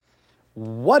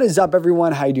What is up,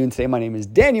 everyone? How are you doing today? My name is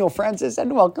Daniel Francis,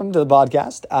 and welcome to the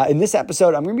podcast. In this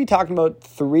episode, I'm going to be talking about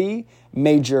three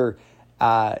major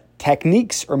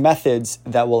techniques or methods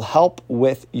that will help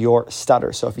with your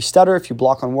stutter. So if you stutter, if you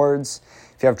block on words,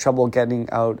 if you have trouble getting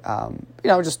out,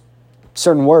 just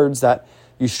certain words that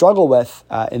you struggle with,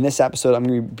 in this episode, I'm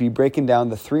going to be breaking down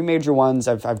the three major ones.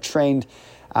 I've trained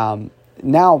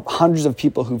now hundreds of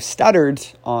people who've stuttered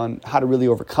on how to really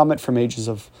overcome it from ages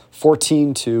of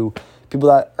 14 to people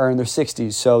that are in their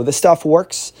 60s. So this stuff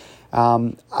works. I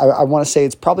want to say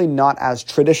it's probably not as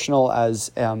traditional as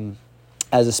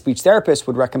a speech therapist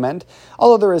would recommend,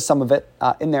 although there is some of it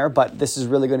in there, but this is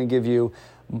really going to give you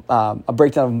a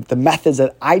breakdown of the methods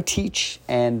that I teach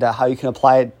and how you can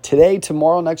apply it today,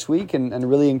 tomorrow, next week, and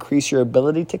really increase your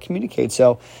ability to communicate.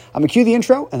 So I'm going to cue the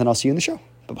intro, and then I'll see you in the show.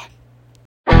 Bye-bye.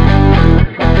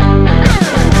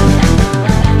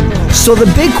 So the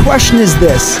big question is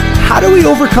this: how do we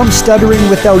overcome stuttering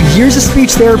without years of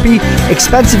speech therapy,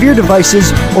 expensive ear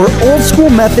devices, or old school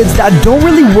methods that don't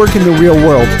really work in the real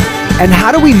world? And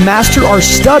how do we master our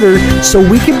stutter so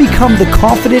we can become the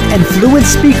confident and fluent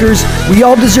speakers we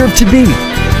all deserve to be?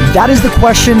 That is the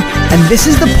question, and this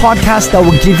is the podcast that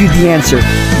will give you the answer.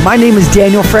 My name is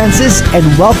Daniel Francis, and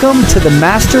welcome to the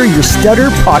Master Your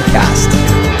Stutter podcast.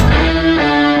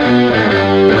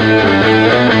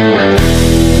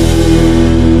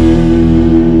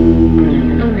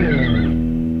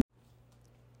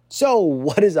 So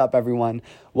what is up, everyone?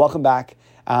 Welcome back.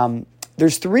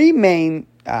 There's three main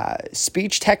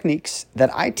speech techniques that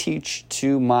I teach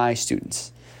to my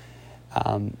students.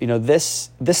 This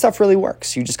stuff really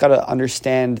works. You just got to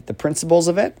understand the principles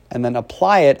of it and then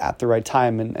apply it at the right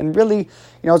time. And really,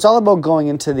 it's all about going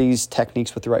into these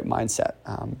techniques with the right mindset.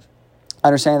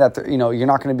 Understand that, you're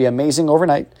not going to be amazing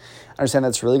overnight. Understand that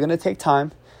it's really going to take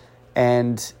time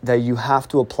and that you have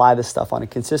to apply this stuff on a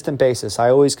consistent basis. I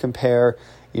always compare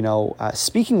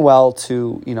speaking well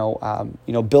to,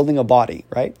 building a body,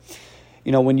 right?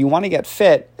 When you want to get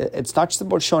fit, it's not just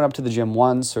about showing up to the gym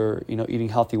once or, eating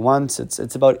healthy once.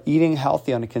 It's about eating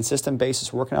healthy on a consistent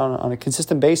basis, working out on a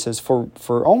consistent basis for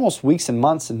almost weeks and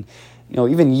months and,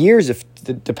 even years,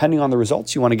 depending on the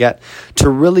results you want to get, to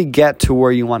really get to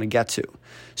where you want to get to.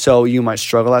 So you might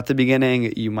struggle at the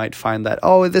beginning. You might find that,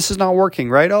 this is not working,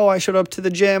 right? I showed up to the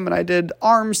gym and I did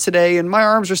arms today and my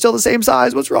arms are still the same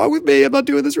size. What's wrong with me? I'm not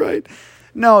doing this right.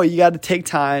 No, you got to take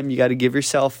time. You got to give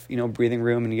yourself, breathing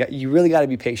room, and you really got to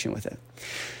be patient with it.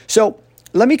 So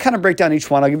let me kind of break down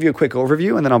each one. I'll give you a quick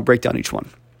overview and then I'll break down each one.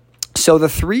 So the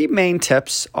three main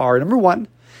tips are, number one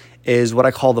is what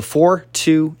I call the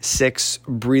 4-2-6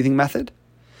 breathing method,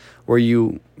 where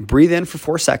you breathe in for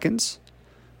 4 seconds,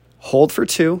 hold for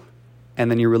 2, and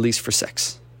then you release for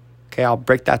 6. Okay, I'll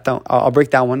break that down. I'll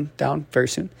break that one down very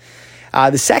soon.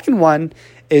 The second one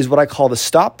is what I call the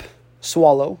stop,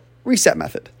 swallow, reset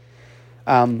method.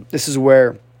 This is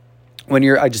where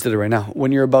I just did it right now.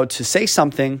 When you're about to say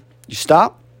something, you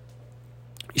stop,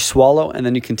 you swallow, and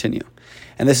then you continue.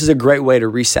 And this is a great way to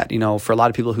reset. For a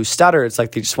lot of people who stutter, it's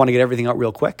like they just want to get everything out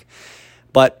real quick.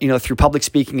 But, through public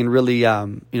speaking and really,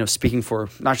 speaking for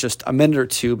not just a minute or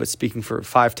two, but speaking for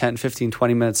 5, 10, 15,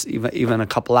 20 minutes, even a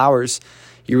couple hours,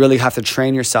 you really have to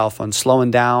train yourself on slowing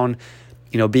down,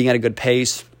 being at a good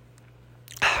pace,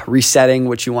 resetting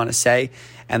what you want to say.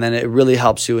 And then it really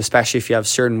helps you, especially if you have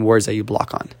certain words that you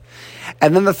block on.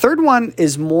 And then the third one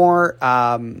is more,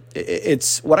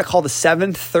 it's what I call the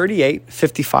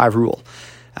 7-38-55 rule.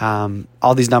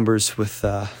 All these numbers with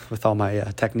all my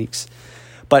techniques.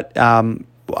 But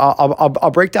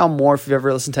I'll break down more if you've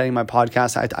ever listened to any of my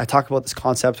podcasts. I talk about this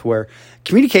concept where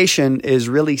communication is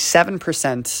really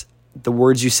 7% the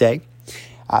words you say,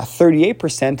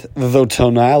 38% the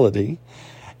tonality,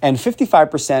 and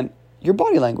 55% your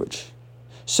body language.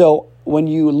 So when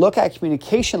you look at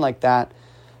communication like that,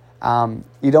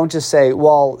 you don't just say,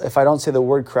 well, if I don't say the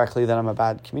word correctly, then I'm a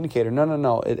bad communicator.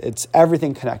 No. It's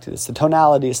everything connected. It's the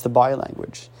tonality, it's the body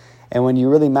language. And when you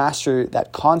really master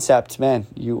that concept, man,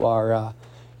 you're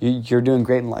doing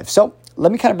great in life. So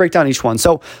let me kind of break down each one.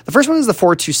 So the first one is the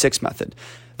 4-2-6 method.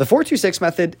 The 4-2-6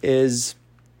 method is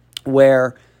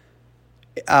where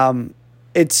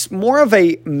it's more of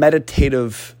a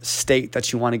meditative state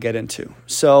that you want to get into.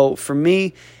 So for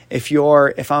me, if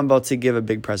I'm about to give a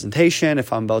big presentation,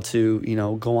 if I'm about to,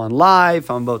 go on live,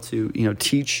 if I'm about to,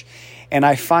 teach, and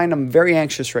I find I'm very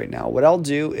anxious right now, what I'll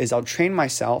do is I've trained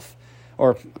myself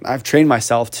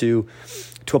to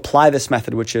apply this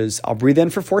method, which is I'll breathe in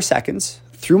for 4 seconds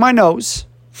through my nose.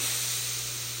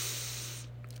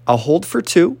 I'll hold for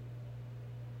 2,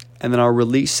 and then I'll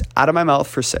release out of my mouth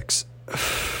for 6.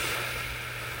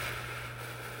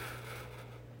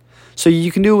 So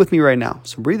you can do it with me right now.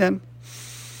 So breathe in.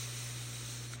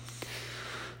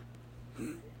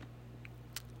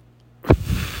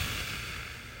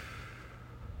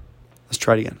 Let's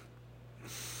try it again.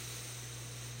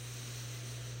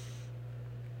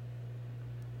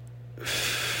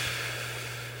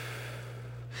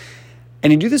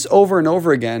 And you do this over and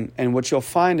over again, and what you'll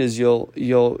find is your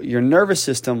nervous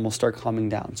system will start calming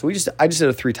down. So I just did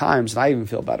it 3 times, and I even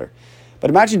feel better. But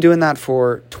imagine doing that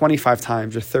for 25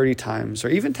 times or 30 times or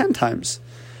even 10 times.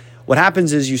 What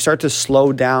happens is you start to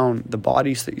slow down the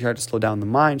body, so you start to slow down the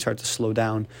mind, start to slow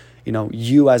down,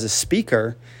 you as a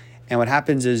speaker. And what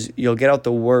happens is you'll get out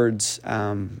the words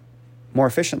more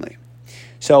efficiently.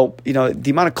 So,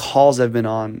 the amount of calls I've been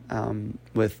on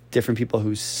with different people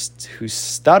who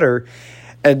stutter,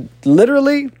 and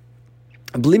literally,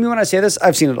 believe me when I say this,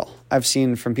 I've seen it all. I've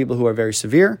seen from people who are very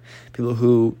severe, people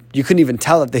who you couldn't even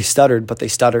tell that they stuttered, but they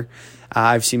stutter.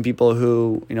 I've seen people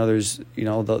who,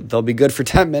 they'll be good for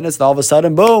 10 minutes, and all of a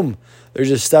sudden, boom, they're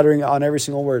just stuttering on every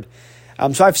single word.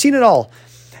 So I've seen it all.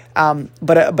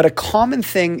 But a common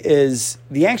thing is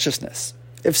the anxiousness.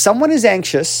 If someone is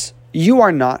anxious, you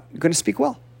are not going to speak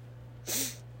well.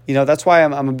 That's why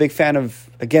I'm a big fan of,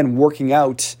 again, working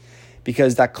out,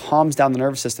 because that calms down the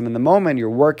nervous system. In the moment you're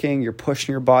working, you're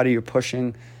pushing your body, you're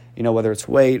pushing, whether it's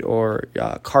weight or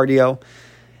cardio.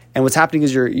 And what's happening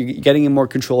is you're getting in more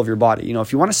control of your body.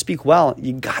 If you want to speak well,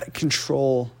 you got to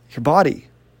control your body.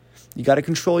 You got to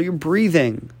control your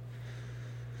breathing.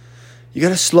 You got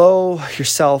to slow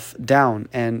yourself down.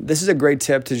 And this is a great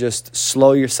tip to just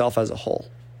slow yourself as a whole.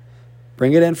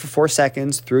 Bring it in for 4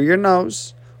 seconds through your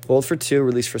nose, hold for 2,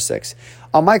 release for 6.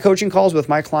 On my coaching calls with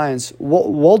my clients,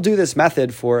 we'll do this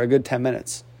method for a good 10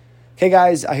 minutes. Okay,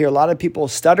 guys, I hear a lot of people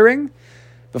stuttering.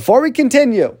 Before we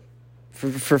continue,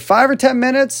 for 5 or 10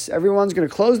 minutes, everyone's going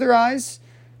to close their eyes,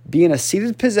 be in a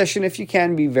seated position if you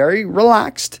can, be very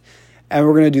relaxed, and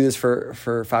we're going to do this for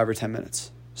 5 or 10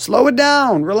 minutes. Slow it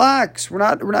down, relax. We're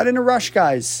not in a rush,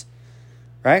 guys.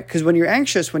 Right? Because when you're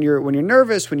anxious, when you're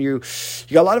nervous, when you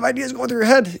got a lot of ideas going through your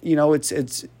head,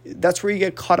 it's that's where you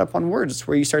get caught up on words. It's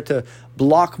where you start to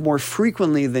block more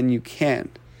frequently than you can.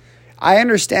 I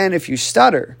understand if you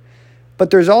stutter, but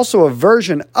there's also a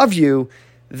version of you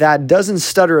that doesn't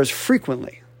stutter as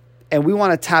frequently. And we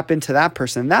want to tap into that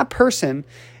person. And that person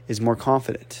is more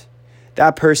confident.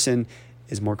 That person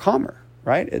is more calmer,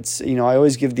 right? It's, I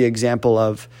always give the example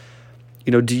of,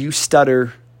 do you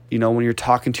stutter when you're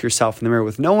talking to yourself in the mirror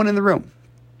with no one in the room,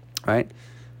 right?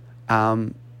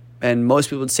 And most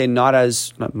people would say not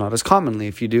as commonly.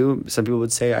 If you do, some people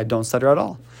would say I don't stutter at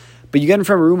all. But you get in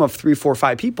front of a room of 3, 4,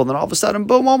 5 people, then all of a sudden,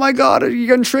 boom, oh my God, you're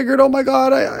getting triggered. Oh my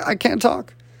God, I can't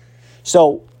talk.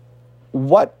 So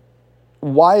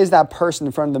why is that person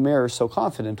in front of the mirror so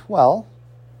confident? Well,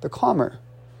 they're calmer.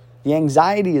 The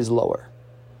anxiety is lower.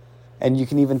 And you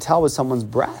can even tell with someone's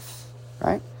breath,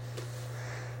 right?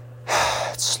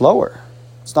 It's slower.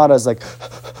 It's not as like,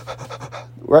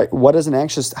 right? How does an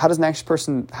anxious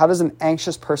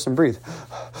person breathe?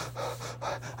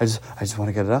 I just want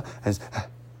to get it out.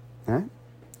 Right?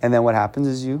 And then what happens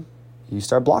is you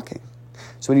start blocking.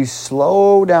 So when you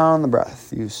slow down the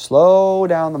breath, you slow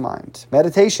down the mind.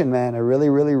 Meditation, man, I really,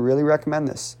 really, really recommend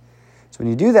this. So when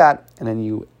you do that and then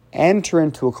you enter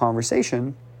into a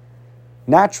conversation,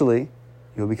 naturally,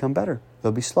 you'll become better.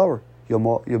 You'll be slower.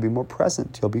 You'll be more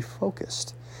present. You'll be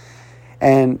focused.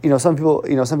 And some people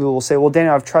will say, well,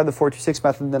 Daniel, I've tried the 4-2-6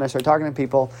 method, and then I start talking to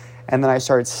people, and then I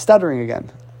start stuttering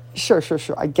again. Sure.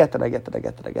 I get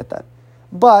that.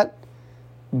 But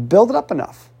build it up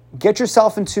enough. Get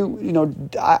yourself into,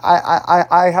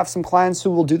 I have some clients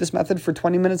who will do this method for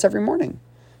 20 minutes every morning.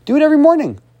 Do it every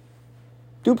morning.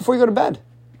 Do it before you go to bed.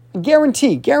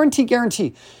 Guarantee.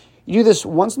 You do this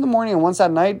once in the morning and once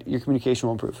at night, your communication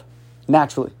will improve.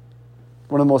 Naturally.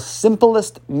 One of the most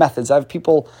simplest methods. I have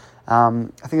people, I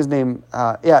think his name,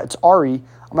 it's Ari,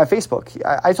 on my Facebook.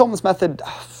 I told him this method,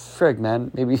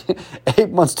 maybe 8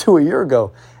 months to a year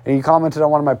ago. And he commented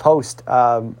on one of my posts.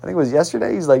 I think it was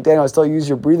yesterday. He's like, Daniel, I still use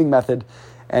your breathing method.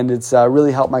 And it's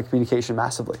really helped my communication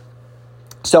massively.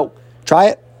 So try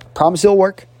it. Promise it'll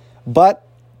work. But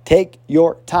take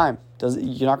your time.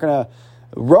 You're not going to,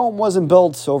 Rome wasn't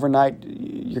built overnight.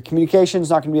 Your communication is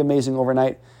not going to be amazing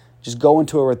overnight. Just go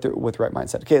into it with the right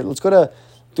mindset. Okay, let's go to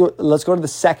the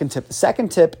second tip. The second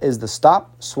tip is the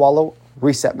stop, swallow,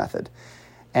 reset method.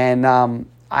 And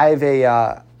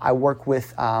I work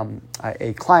with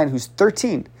a client who's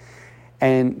 13,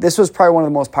 and this was probably one of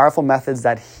the most powerful methods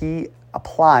that he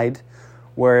applied.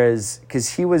 Whereas, because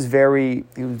he was very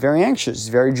anxious, he's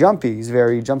very jumpy,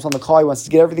 he jumps on the call, he wants to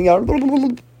get everything out,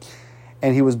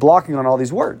 and he was blocking on all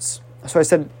these words. So I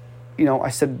said, I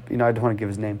said, I don't want to give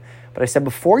his name, but I said,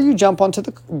 before you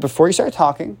start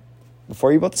talking,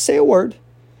 before you're about to say a word,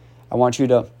 I want you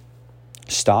to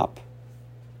stop,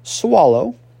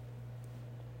 swallow,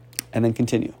 and then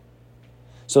continue.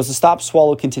 So it's a stop,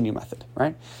 swallow, continue method,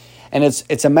 right? And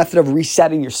it's a method of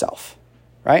resetting yourself,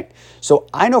 right? So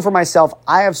I know for myself,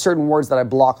 I have certain words that I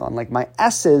block on, like my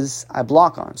S's I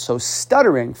block on. So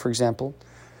stuttering, for example,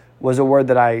 was a word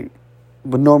that I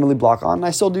would normally block on, and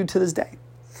I still do to this day.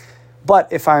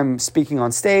 But if I'm speaking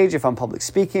on stage, if I'm public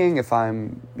speaking, if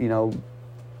I'm,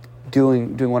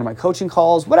 doing one of my coaching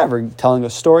calls, whatever, telling a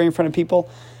story in front of people,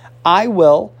 I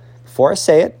will, before I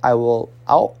say it,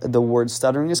 the word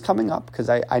stuttering is coming up because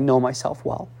I know myself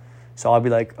well. So I'll be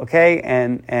like, okay,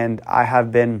 and I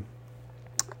have been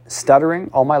stuttering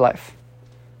all my life,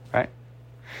 right?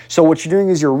 So what you're doing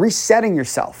is you're resetting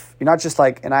yourself. You're not just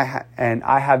like, and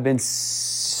I have been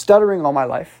stuttering all my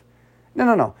life.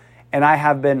 No. And I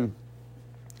have been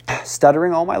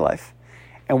stuttering all my life.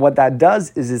 And what that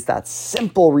does is it's that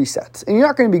simple reset. And you're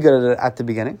not going to be good at it at the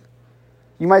beginning.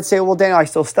 You might say, well, Daniel, I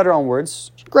still stutter on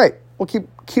words. Great. Well,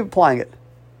 keep applying it.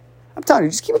 I'm telling you,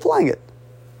 just keep applying it.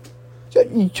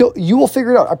 You will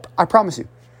figure it out. I promise you.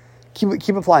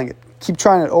 Keep applying it. Keep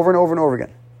trying it over and over and over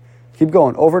again. Keep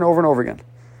going over and over and over again.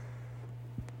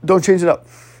 Don't change it up.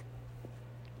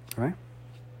 All right?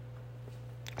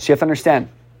 So you have to understand.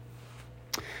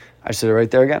 I said it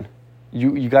right there again.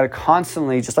 You got to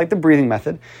constantly, just like the breathing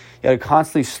method, you got to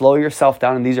constantly slow yourself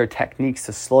down. And these are techniques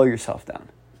to slow yourself down,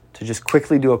 to just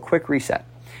quickly do a quick reset.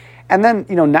 And then,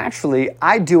 naturally,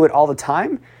 I do it all the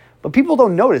time, but people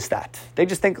don't notice that. They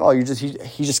just think, oh, he's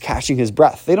just catching his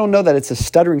breath. They don't know that it's a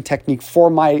stuttering technique for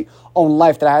my own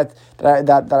life that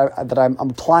I'm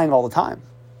applying all the time.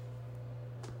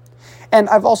 And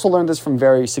I've also learned this from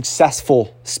very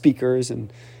successful speakers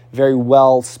and very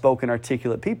well-spoken,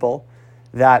 articulate people,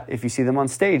 that if you see them on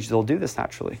stage, they'll do this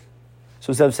naturally.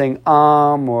 So instead of saying,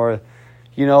 or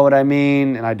you know what I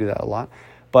mean, and I do that a lot,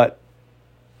 but,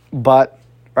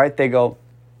 right, they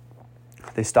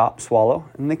stop, swallow,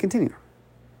 and they continue.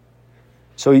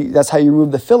 So that's how you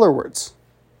remove the filler words,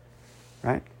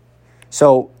 right?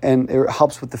 So, and it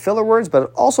helps with the filler words, but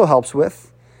it also helps with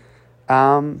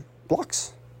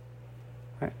blocks,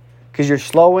 right? Because you're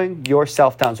slowing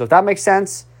yourself down. So if that makes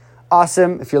sense,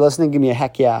 awesome. If you're listening, give me a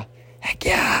heck yeah. Heck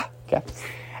yeah. Okay.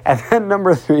 And then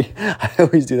number 3, I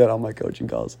always do that on my coaching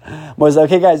calls. I'm always like,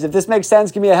 okay, guys, if this makes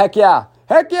sense, give me a heck yeah.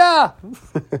 Heck yeah.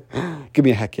 Give me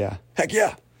a heck yeah. Heck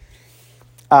yeah.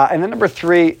 And then number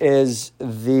 3 is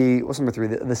what's number 3?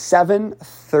 The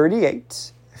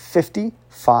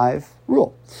 7-38-55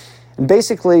 rule. And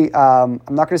basically, I'm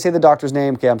not going to say the doctor's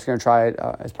name. Okay, I'm just going to try it.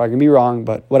 It's probably going to be wrong,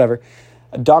 but whatever.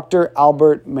 Dr.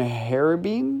 Albert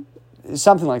Meherabin,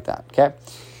 something like that, okay?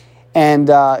 And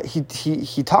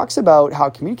he talks about how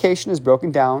communication is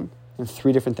broken down in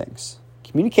 3 different things.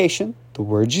 Communication, the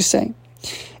words you say,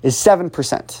 is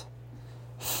 7%.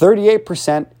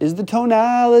 38% is the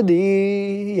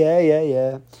tonality.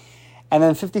 Yeah. And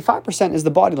then 55% is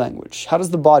the body language. How does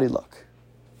the body look?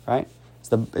 Right?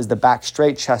 Is the back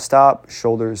straight, chest up,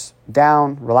 shoulders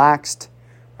down, relaxed,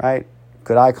 right?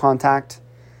 Good eye contact,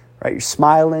 right? You're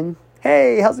smiling.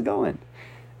 Hey, how's it going?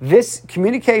 This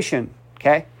communication,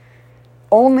 okay?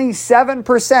 Only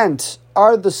 7%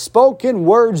 are the spoken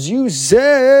words you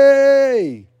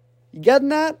say. You getting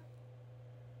that?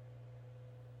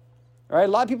 All right,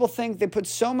 a lot of people think they put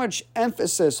so much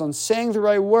emphasis on saying the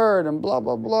right word and blah,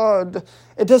 blah, blah.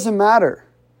 It doesn't matter.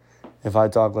 If I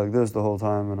talk like this the whole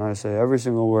time and I say every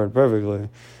single word perfectly,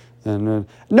 then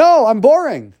no, I'm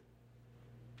boring.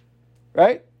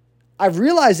 Right? I've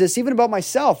realized this even about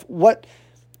myself. What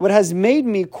has made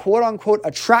me quote unquote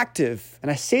attractive, and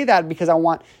I say that because I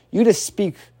want you to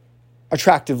speak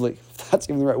attractively, if that's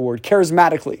even the right word,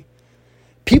 charismatically.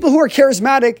 People who are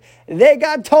charismatic, they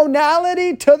got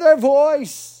tonality to their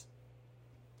voice.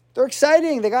 They're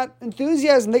exciting. They got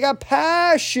enthusiasm. They got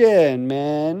passion,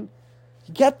 man.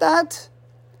 You get that?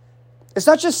 It's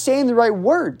not just saying the right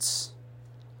words.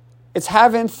 It's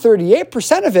having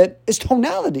 38% of it is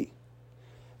tonality.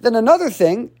 Then another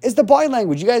thing is the body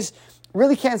language. You guys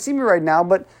really can't see me right now,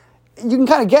 but you can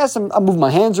kind of guess. I'm moving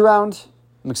my hands around.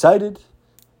 I'm excited,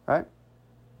 right?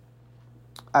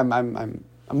 I'm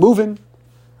moving.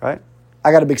 Right?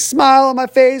 I got a big smile on my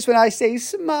face when I say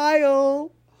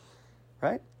smile.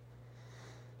 Right?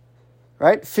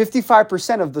 Right?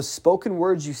 55% of the spoken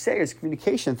words you say is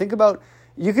communication. Think about,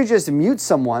 you could just mute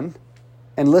someone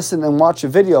and listen and watch a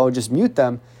video, just mute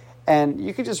them, and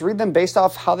you could just read them based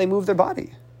off how they move their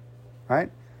body.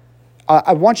 Right?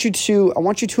 I want you to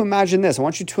imagine this. I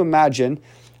want you to imagine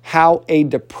how a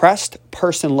depressed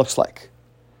person looks like.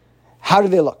 How do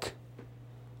they look?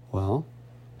 Well,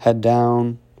 head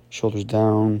down, shoulders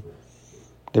down.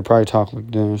 They probably talk like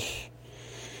this.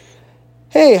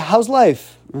 Hey, how's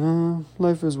life?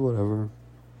 Life is whatever.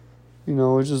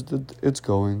 It's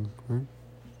going, right?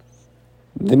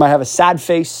 They might have a sad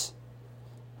face,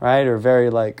 right? Or very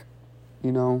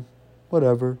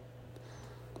whatever.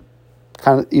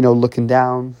 Kind of, looking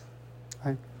down,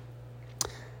 right?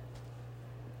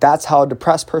 That's how a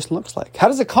depressed person looks like. How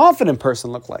does a confident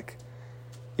person look like?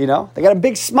 They got a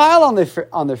big smile on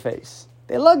their face.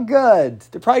 They look good.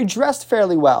 They're probably dressed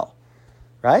fairly well,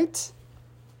 right?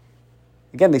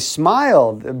 Again, they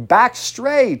smile. Their back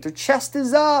straight. Their chest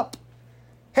is up.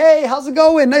 Hey, how's it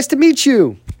going? Nice to meet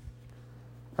you.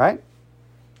 Right?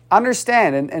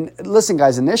 Understand. And listen,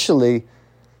 guys, initially,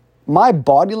 my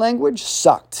body language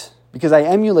sucked because I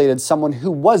emulated someone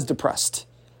who was depressed,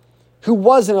 who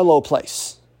was in a low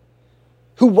place,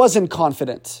 who wasn't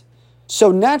confident.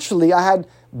 So naturally, I had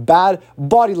bad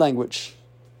body language.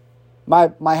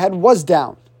 My head was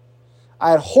down.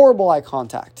 I had horrible eye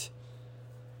contact.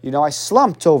 I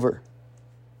slumped over.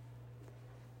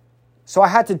 So I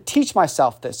had to teach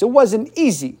myself this. It wasn't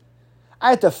easy. I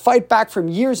had to fight back from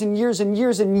years and years and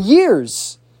years and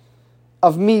years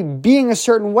of me being a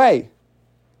certain way.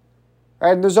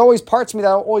 Right? And there's always parts of me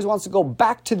that always wants to go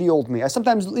back to the old me. I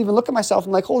sometimes even look at myself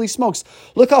and I'm like, holy smokes,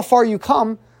 look how far you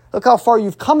come. Look how far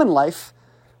you've come in life.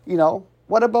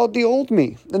 What about the old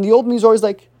me? And the old me is always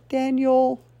like,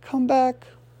 Daniel, come back.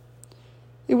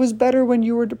 It was better when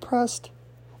you were depressed.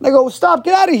 And I go, stop,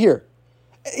 get out of here.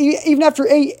 Even after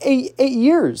eight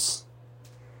years,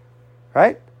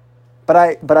 right?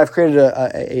 But I've created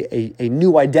a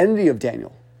new identity of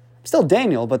Daniel. I'm still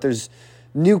Daniel, but there's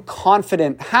new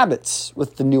confident habits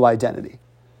with the new identity,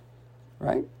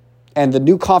 right? And the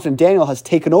new confident Daniel has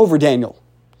taken over Daniel,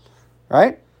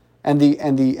 right? And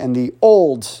the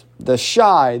old, the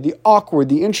shy, the awkward,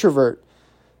 the introvert.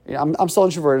 I'm still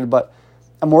introverted, but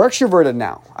I'm more extroverted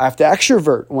now. I have to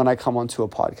extrovert when I come onto a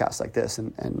podcast like this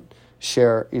and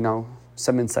share,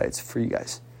 some insights for you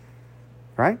guys,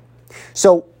 right?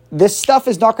 So this stuff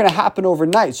is not going to happen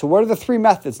overnight. So what are the 3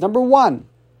 methods? Number 1,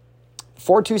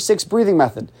 4-2-6 breathing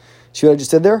method. See what I just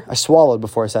did there? I swallowed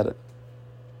before I said it.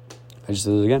 I just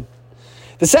did it again.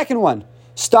 The second one,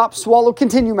 stop, swallow,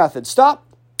 continue method. Stop,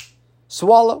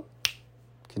 swallow,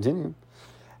 continue.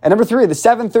 And number 3, the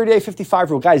 7-38-55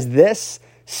 rule. Guys, this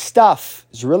stuff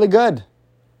is really good.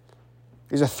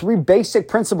 These are 3 basic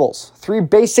principles, 3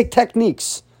 basic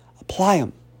techniques. Apply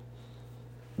them.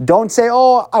 Don't say,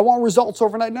 oh, I want results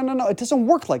overnight. No. It doesn't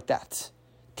work like that.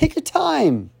 Take your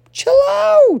time. Chill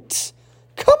out.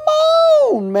 Come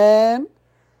on, man.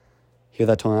 Hear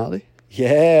that tonality? Yeah,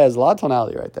 there's a lot of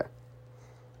tonality right there.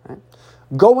 Right?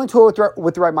 Go into it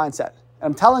with the right mindset. And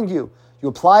I'm telling you, you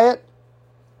apply it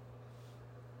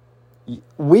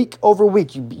week over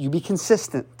week. You be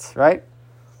consistent, right?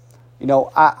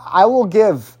 I will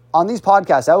give, on these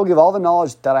podcasts, I will give all the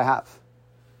knowledge that I have,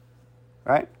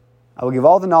 right? I will give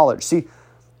all the knowledge. See,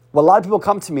 a lot of people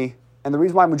come to me, and the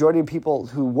reason why a majority of people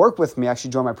who work with me actually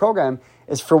join my program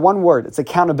is for one word. It's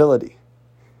accountability.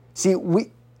 See,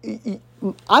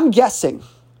 I'm guessing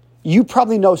you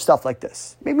probably know stuff like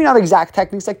this. Maybe not exact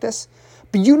techniques like this,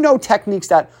 but you know techniques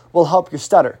that will help your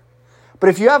stutter. But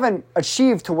if you haven't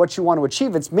achieved to what you want to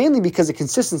achieve, it's mainly because of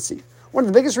consistency. One of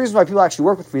the biggest reasons why people actually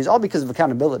work with me is all because of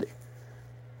accountability.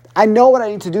 I know what I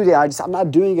need to do today. I'm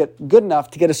not doing it good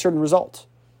enough to get a certain result.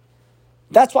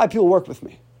 That's why people work with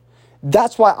me.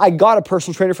 That's why I got a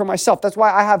personal trainer for myself. That's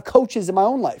why I have coaches in my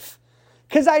own life.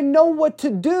 Because I know what to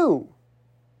do.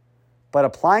 But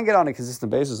applying it on a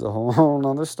consistent basis is a whole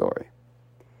other story.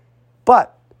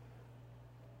 But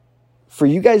for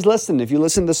you guys listening, if you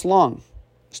listen this long,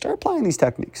 start applying these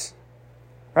techniques,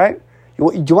 right?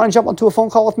 Do you want to jump onto a phone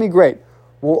call with me? Great.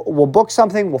 We'll book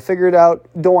something. We'll figure it out.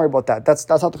 Don't worry about that. That's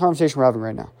not the conversation we're having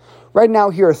right now. Right now,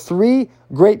 here are 3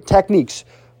 great techniques.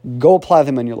 Go apply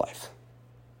them in your life.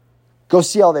 Go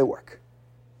see how they work.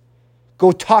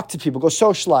 Go talk to people. Go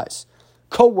socialize.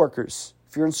 Co-workers.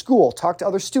 If you're in school, talk to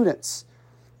other students.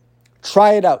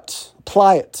 Try it out.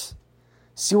 Apply it.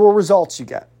 See what results you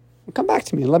get. And come back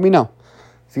to me and let me know.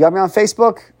 If you got me on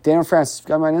Facebook, Daniel Francis. If you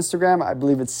got me on Instagram, I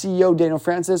believe it's CEO Daniel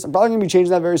Francis. I'm probably going to be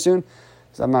changing that very soon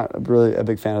because I'm not really a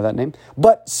big fan of that name.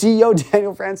 But CEO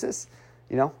Daniel Francis,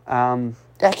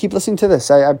 keep listening to this.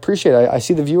 I appreciate it. I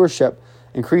see the viewership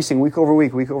increasing week over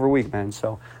week, man.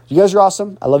 So you guys are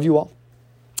awesome. I love you all.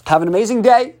 Have an amazing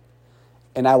day.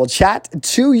 And I will chat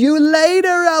to you later,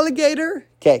 alligator.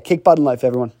 Okay, kick butt in life,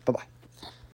 everyone. Bye-bye.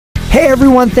 Hey,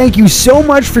 everyone. Thank you so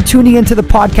much for tuning into the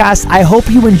podcast. I hope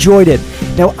you enjoyed it.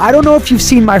 Now, I don't know if you've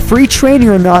seen my free training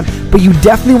or not, but you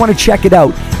definitely want to check it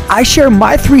out. I share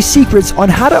my 3 secrets on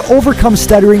how to overcome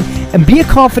stuttering and be a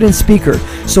confident speaker.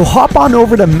 So hop on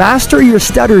over to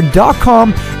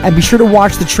masteryourstutter.com and be sure to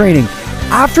watch the training.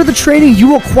 After the training, you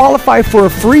will qualify for a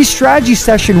free strategy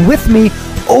session with me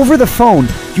over the phone.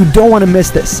 You don't want to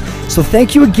miss this. So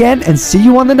thank you again and see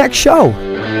you on the next show.